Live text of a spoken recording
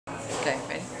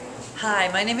Hi,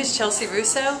 my name is Chelsea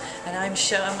Rousso, and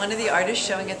I'm one of the artists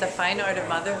showing at the Fine Art of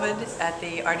Motherhood at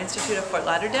the Art Institute of Fort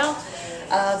Lauderdale.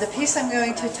 The piece I'm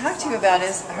going to talk to you about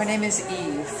her name is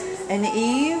Eve. And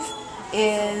Eve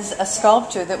is a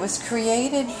sculpture that was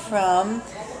created from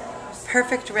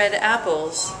perfect red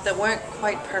apples that weren't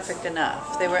quite perfect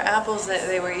enough. They were apples that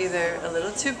they were either a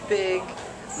little too big,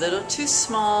 a little too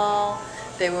small,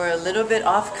 they were a little bit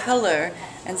off color,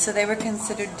 and so they were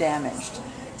considered damaged.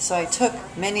 So I took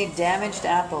many damaged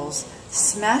apples,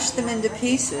 smashed them into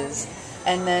pieces,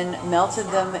 and then melted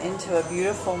them into a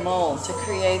beautiful mold to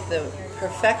create the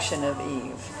perfection of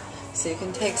Eve. So you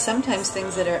can take sometimes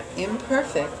things that are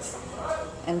imperfect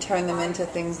and turn them into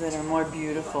things that are more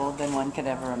beautiful than one could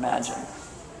ever imagine.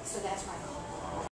 So that's